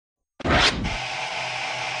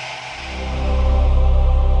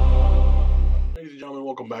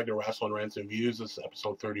back to Wrestling Rants and Reviews. This is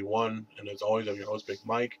episode 31, and as always, I'm your host, Big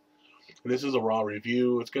Mike. And this is a Raw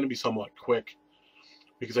review. It's going to be somewhat quick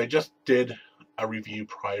because I just did a review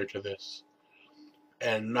prior to this,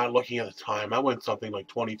 and not looking at the time, I went something like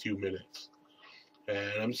 22 minutes.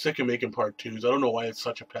 And I'm sick of making part twos. I don't know why it's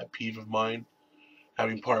such a pet peeve of mine,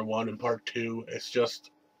 having part one and part two. It's just,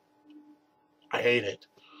 I hate it.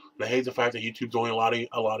 And I hate the fact that YouTube's only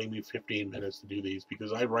allotting me 15 minutes to do these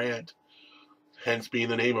because I rant. Hence being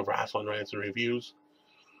the name of Wrestling Rants and Reviews.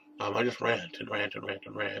 I just rant and rant and rant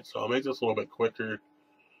and rant. So I'll make this a little bit quicker.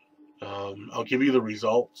 I'll give you the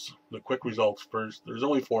results, the quick results first. There's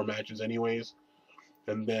only 4 matches anyways.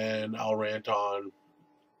 And then I'll rant on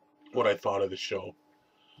what I thought of the show.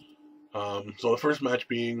 So the first match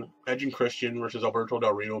being Edge and Christian versus Alberto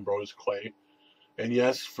Del Rio and Brodus Clay. And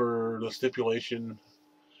yes, for the stipulation,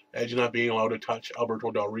 Edge not being allowed to touch Alberto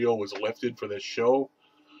Del Rio was lifted for this show.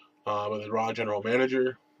 With the Raw general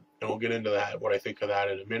manager, and we'll get into that, what I think of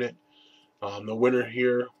that in a minute. The winner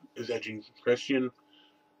here is Edge and Christian.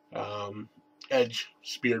 Edge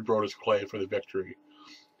speared Brodus Clay for the victory.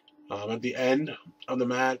 At the end of the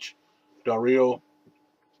match, Del Rio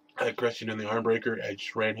had Christian in the armbreaker.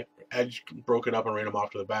 Edge broke it up and ran him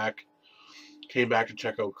off to the back. Came back to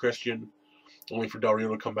check out Christian, only for Del Rio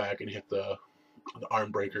to come back and hit the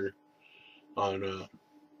armbreaker on the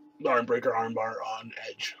armbreaker armbar on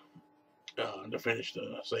Edge. To finish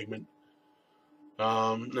the segment.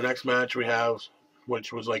 The next match we have,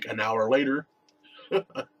 which was like an hour later,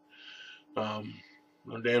 damn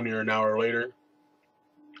near an hour later,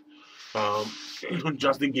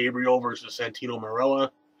 Justin Gabriel versus Santino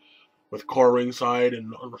Marella with Core ringside,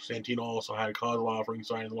 and Santino also had Kozlov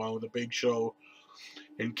ringside along with the Big Show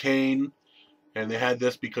and Kane, and they had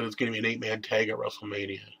this because it's going to be an 8-man tag at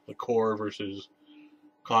WrestleMania. The Core versus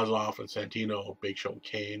Kozlov and Santino, Big Show,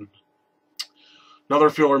 Kane. Another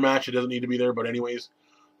filler match. It doesn't need to be there, but anyways,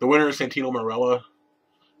 the winner is Santino Marella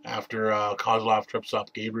after Kozlov trips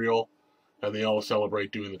up Gabriel, and they all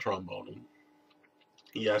celebrate doing the trombone. And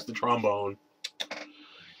yes, the trombone.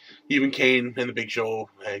 Even Kane and the Big Show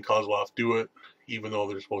and Kozlov do it, even though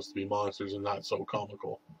they're supposed to be monsters and not so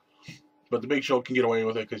comical. But the Big Show can get away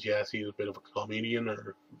with it because, yes, he's a bit of a comedian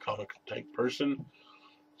or comic-type person.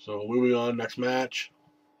 So moving on, next match.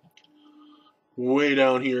 Way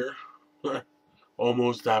down here.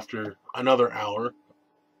 Almost after another hour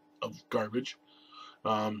of garbage.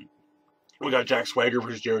 We got Jack Swagger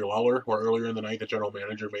versus Jerry Lawler, where earlier in the night the general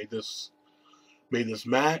manager made this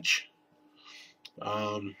match.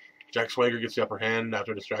 Jack Swagger gets the upper hand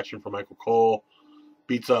after distraction from Michael Cole,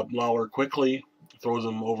 beats up Lawler quickly, throws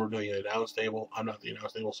him over to the announce table. I'm not the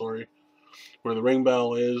announce table, sorry. Where the ring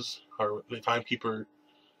bell is, or the timekeeper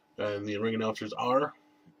and the ring announcers are.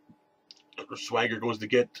 Swagger goes to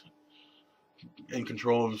get in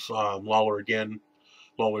control of Lawler again.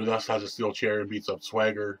 Lawler thus has a steel chair and beats up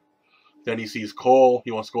Swagger. Then he sees Cole.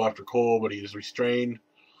 He wants to go after Cole, but he is restrained.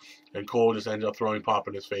 And Cole just ends up throwing Pop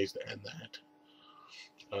in his face to end that.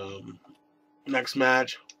 Next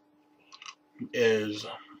match is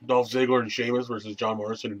Dolph Ziggler and Sheamus versus John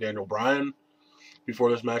Morrison and Daniel Bryan.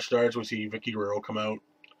 Before this match starts, we see Vicky Guerrero come out.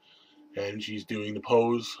 And she's doing the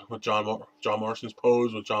pose with John Morrison's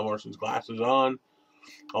pose with John Morrison's glasses on.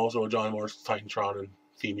 Also, John Morrison's Titantron and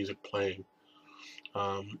theme music playing.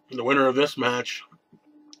 The winner of this match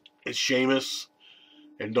is Sheamus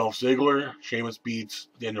and Dolph Ziggler. Sheamus beats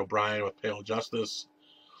Daniel Bryan with Pale Justice.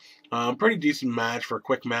 Pretty decent match for a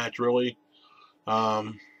quick match, really.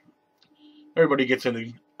 Everybody gets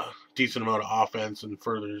in a decent amount of offense and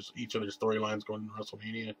furthers each of their storylines going into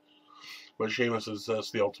WrestleMania. But Sheamus is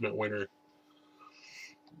the ultimate winner.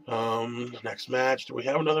 Next match. Do we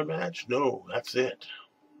have another match? No, that's it.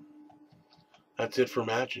 That's it for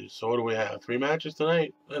matches. So what do we have? 3 matches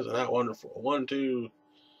tonight? Isn't that wonderful? 1, 2.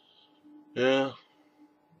 Yeah.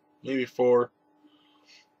 Maybe 4.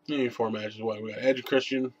 Maybe 4 matches. What? We got Edge and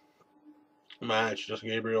Christian match. Justin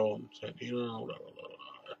Gabriel and Santino. Blah, blah,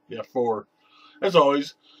 blah. Yeah, 4. As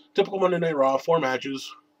always, typical Monday Night Raw. 4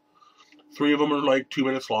 matches. 3 of them are like 2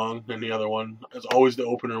 minutes long. And the other one is always the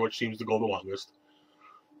opener, which seems to go the longest.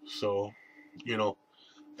 So, you know,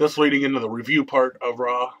 this leading into the review part of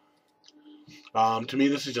Raw. To me,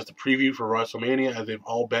 this is just a preview for WrestleMania, as they've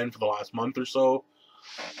all been for the last month or so.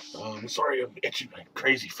 Sorry, I'm itching like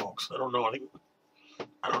crazy, folks. I don't know.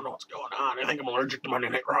 I don't know what's going on. I think I'm allergic to Monday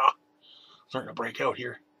Night Raw. Starting to break out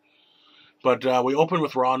here. But we opened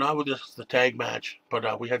with Raw, not with just the tag match,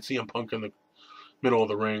 but we had CM Punk in the middle of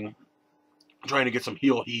the ring, trying to get some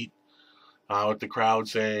heel heat with the crowd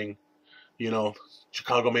saying, you know,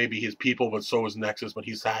 Chicago may be his people, but so is Nexus, but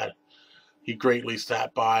he's had he greatly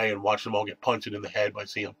sat by and watched them all get punched in the head by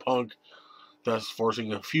CM Punk, thus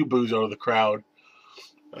forcing a few boos out of the crowd.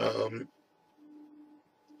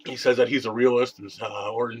 He says that he's a realist and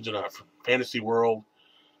Orton's in a fantasy world.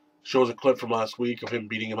 Shows a clip from last week of him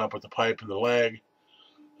beating him up with a pipe in the leg.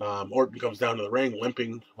 Orton comes down to the ring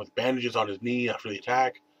limping with bandages on his knee after the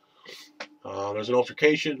attack. There's an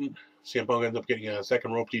altercation. CM Punk ends up getting a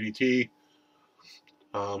second rope DDT.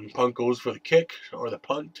 Punk goes for the kick, or the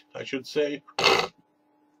punt, I should say.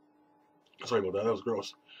 Sorry about that, that was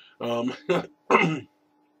gross. Oh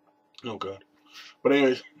god. But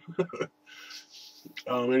anyways,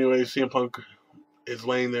 CM Punk is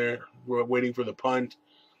laying there, we're waiting for the punt.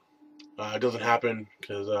 It doesn't happen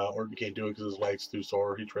because Orton can't do it because his leg's too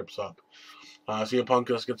sore. He trips up. CM Punk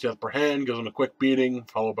just gets the upper hand, gives him a quick beating,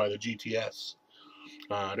 followed by the GTS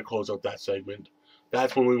to close out that segment.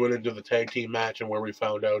 That's when we went into the tag team match and where we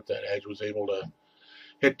found out that Edge was able to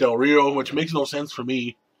hit Del Rio, which makes no sense for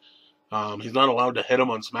me. He's not allowed to hit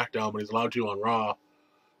him on SmackDown, but he's allowed to on Raw.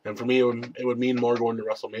 And for me, it would mean more going to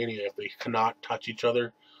WrestleMania if they cannot touch each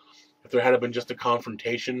other. If there had been just a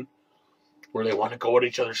confrontation where they want to go at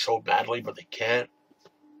each other so badly, but they can't,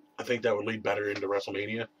 I think that would lead better into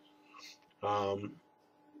WrestleMania. But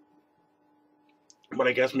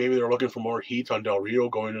I guess maybe they're looking for more heat on Del Rio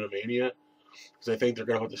going into Mania, because I think they're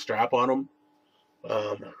going to put the strap on him.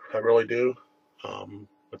 I really do.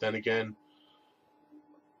 But then again,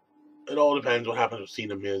 it all depends what happens with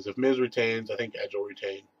Cena Miz. If Miz retains, I think Edge will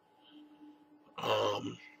retain.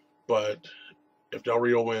 But if Del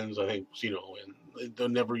Rio wins, I think Cena will win. They're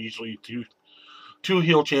never usually two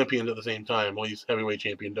heel champions at the same time. At least heavyweight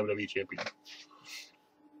champion, WWE champion.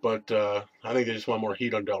 But I think they just want more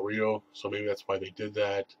heat on Del Rio, so maybe that's why they did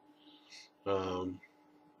that. I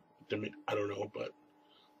don't know, but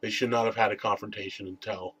they should not have had a confrontation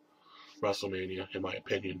until WrestleMania, in my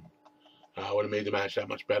opinion. Would have made the match that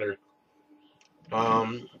much better.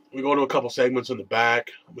 We go to a couple segments in the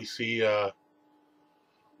back. We see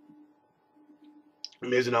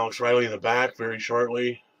Miz and Alex Riley in the back very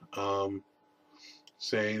shortly,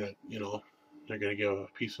 saying that, they're going to give a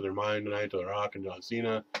piece of their mind tonight to The Rock and John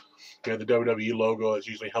Cena. We have the WWE logo. It's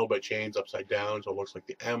usually held by chains upside down, so it looks like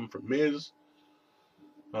the M for Miz.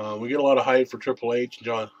 We get a lot of hype for Triple H and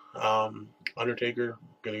John Undertaker.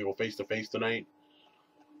 Going to go face-to-face tonight.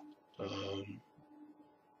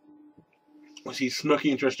 We see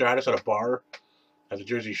Snooki and Trish Stratus at a bar at the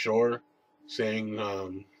Jersey Shore, saying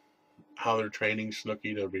how they're training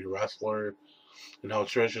Snooki to be a wrestler, and how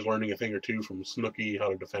Trish is learning a thing or two from Snooki, how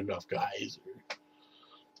to defend off guys, or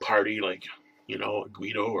party like, a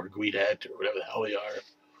Guido or a Guidette, or whatever the hell they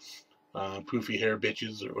are. Poofy hair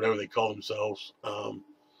bitches, or whatever they call themselves.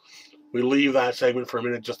 We leave that segment for a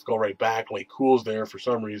minute just to go right back. Like, Cool's there for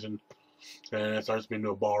some reason, and it starts being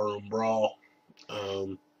a ballroom brawl.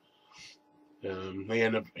 They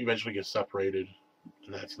end up eventually get separated,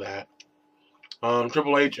 and that's that.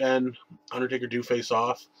 Triple H and Undertaker do face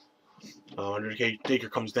off. Undertaker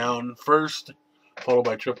comes down first, followed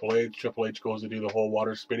by Triple H. Triple H goes to do the whole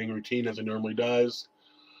water spitting routine as he normally does,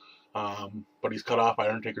 but he's cut off by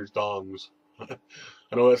Undertaker's dongs.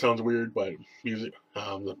 I know that sounds weird, but music,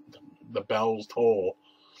 the bells toll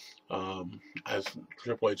as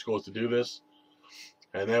Triple H goes to do this.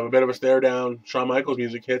 And they have a bit of a stare down. Shawn Michaels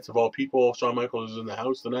music hits, of all people. Shawn Michaels is in the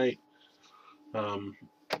house tonight.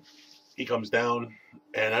 He comes down,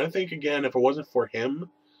 and I think, again, if it wasn't for him,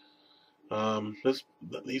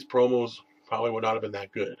 these promos probably would not have been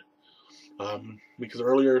that good. Because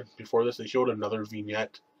earlier, before this, they showed another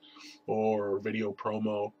vignette or video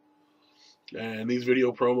promo. And these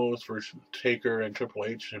video promos for Taker and Triple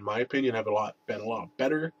H, in my opinion, have been a lot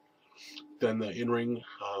better than the in-ring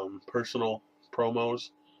personal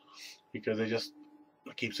promos, because they just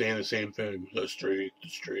keep saying the same thing. The streak,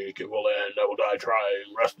 it will end. I will die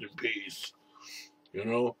trying. Rest in peace.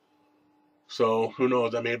 So, who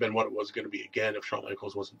knows? That may have been what it was going to be again if Shawn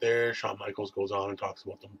Michaels wasn't there. Shawn Michaels goes on and talks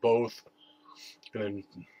about them both. And then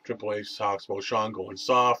Triple H talks about Shawn going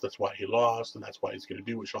soft. That's why he lost, and that's why he's going to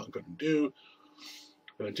do what Shawn couldn't do.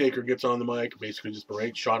 And then Taker gets on the mic, basically just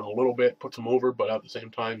berates Shawn a little bit, puts him over, but at the same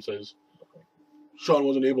time says Shawn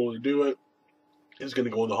wasn't able to do it. He's going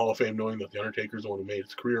to go in the Hall of Fame knowing that The Undertaker's the one who made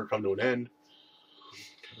his career come to an end.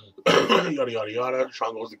 Yada, yada, yada.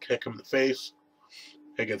 Shawn goes to kick him in the face.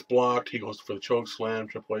 It gets blocked. He goes for the choke slam.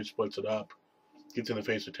 Triple H splits it up. Gets in the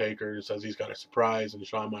face of Taker. Says he's got a surprise, and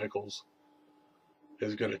Shawn Michaels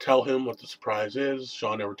is going to tell him what the surprise is.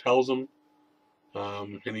 Shawn never tells him.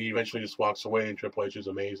 And he eventually just walks away, and Triple H is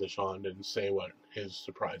amazed that Shawn didn't say what his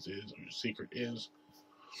surprise is, or his secret is.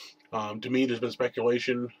 To me, there's been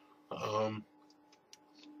speculation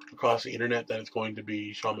across the internet that it's going to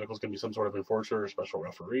be Shawn Michaels going to be some sort of enforcer or special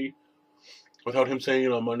referee. Without him saying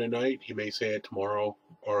it on Monday night, he may say it tomorrow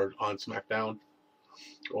or on SmackDown,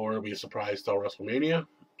 or it'll be a surprise till WrestleMania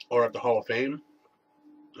or at the Hall of Fame.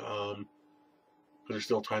 There's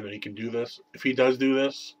still time that he can do this. If he does do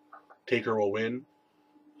this, Taker will win.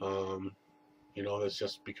 That's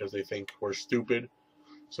just because they think we're stupid.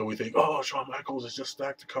 So we think, oh, Shawn Michaels has just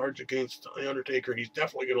stacked the cards against The Undertaker. He's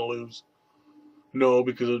definitely going to lose. No,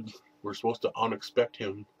 because we're supposed to unexpect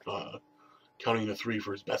him counting the 3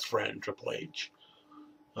 for his best friend, Triple H.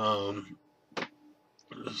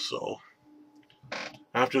 So,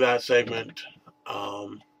 after that segment,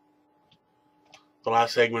 the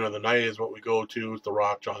last segment of the night is what we go to with The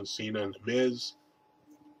Rock, John Cena, and The Miz.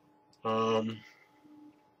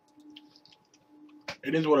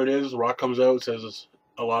 It is what it is. The Rock comes out, says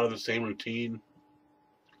a lot of the same routine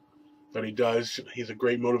that he does. He's a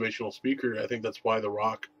great motivational speaker. I think that's why The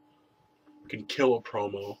Rock can kill a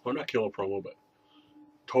promo. Well, not kill a promo, but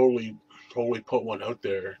totally put one out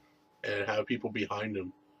there and have people behind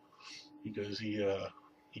him, because he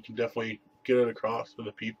can definitely get it across to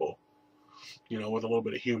the people, with a little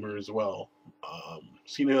bit of humor as well.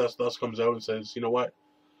 Cena thus comes out and says, you know what,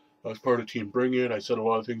 I was part of Team Bring It. I said a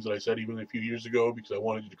lot of things that I said even a few years ago because I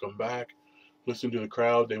wanted you to come back. Listen to the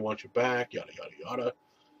crowd. They want you back. Yada, yada, yada.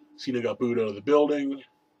 Cena got booed out of the building.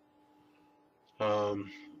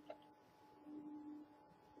 And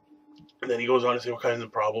then he goes on to say what kind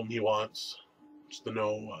of problem he wants. Just to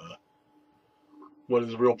know what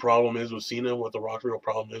his real problem is with Cena, what The Rock's real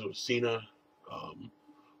problem is with Cena.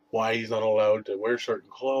 Why he's not allowed to wear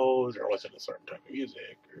certain clothes or listen to certain type of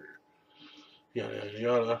music, or yada, yada,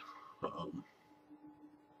 yada.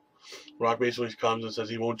 Rock basically comes and says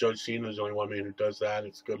he won't judge Cena. There's only one man who does that.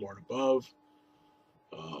 It's good Lord above.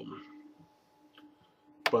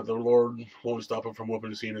 But the Lord won't stop him from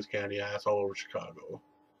whooping Cena's candy ass all over Chicago.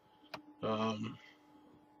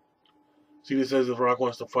 Cena says if Rock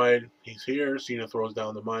wants to fight, he's here. Cena throws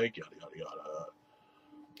down the mic, yada, yada, yada.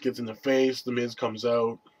 Gets in the face. The Miz comes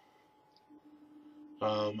out.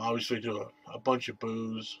 Obviously to a bunch of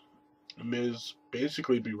boos. The Miz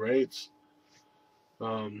basically berates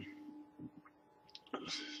The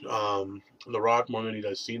Rock more than he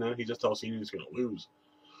does Cena. He just tells Cena he's going to lose.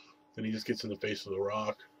 Then he just gets in the face of The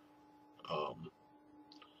Rock.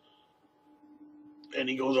 And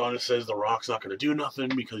he goes on and says The Rock's not going to do nothing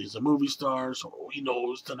because he's a movie star, so he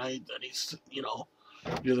knows tonight that he's, he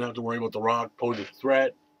doesn't have to worry about The Rock posing a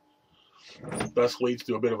threat. Thus leads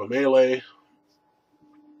to a bit of a melee.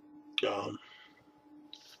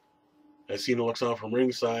 As Cena looks on from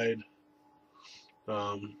ringside,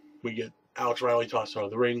 we get Alex Riley tossed out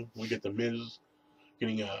of the ring. We get The Miz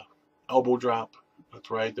getting a elbow drop. That's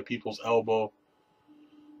right, the people's elbow.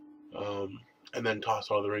 And then tossed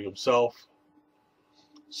out of the ring himself.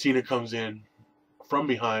 Cena comes in from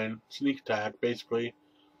behind, sneak attack, basically,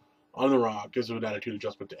 on The Rock, gives him an attitude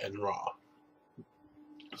adjustment to end Raw.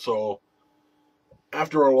 So,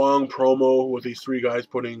 after a long promo with these 3 guys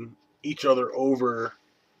putting each other over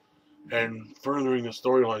and furthering the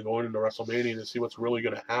storyline going into WrestleMania to see what's really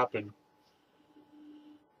going to happen,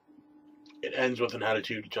 it ends with an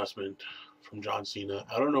attitude adjustment from John Cena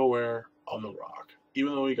out of nowhere on The Rock.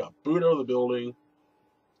 Even though he got booed out of the building,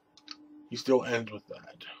 he still ends with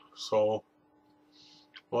that. So,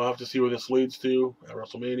 we'll have to see where this leads to at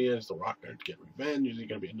WrestleMania. Is The Rock going to get revenge? Is he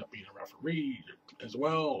going to end up being a referee as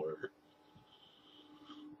well? Or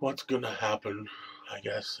what's going to happen, I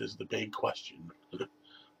guess, is the big question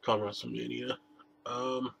come WrestleMania.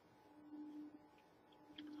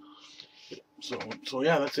 So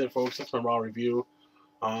yeah, that's it, folks. That's my Raw review.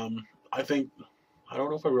 I don't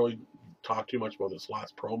know if I really talked too much about this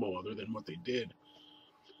last promo other than what they did.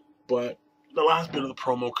 But the last bit of the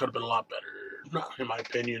promo could have been a lot better, in my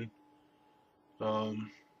opinion. I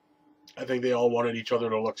think they all wanted each other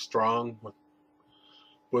to look strong,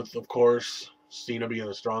 with of course, Cena being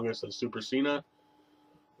the strongest and Super Cena.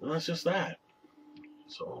 And that's just that.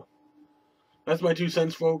 So, that's my 2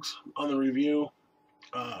 cents, folks, on the review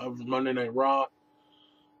of Monday Night Raw.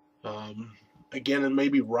 Again, it may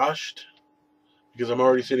be rushed, because I'm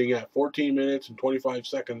already sitting at 14 minutes and 25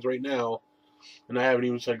 seconds right now, and I haven't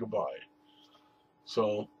even said goodbye.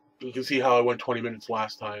 So, you can see how I went 20 minutes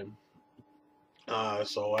last time.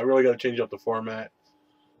 So, I really got to change up the format,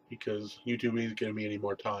 because YouTube isn't giving me any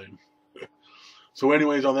more time. So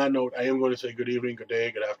anyways, on that note, I am going to say good evening, good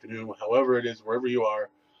day, good afternoon, however it is, wherever you are.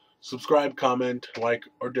 Subscribe, comment, like,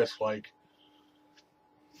 or dislike.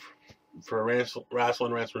 For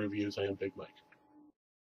Rasslin Rants and Reviews, I am Big Mike.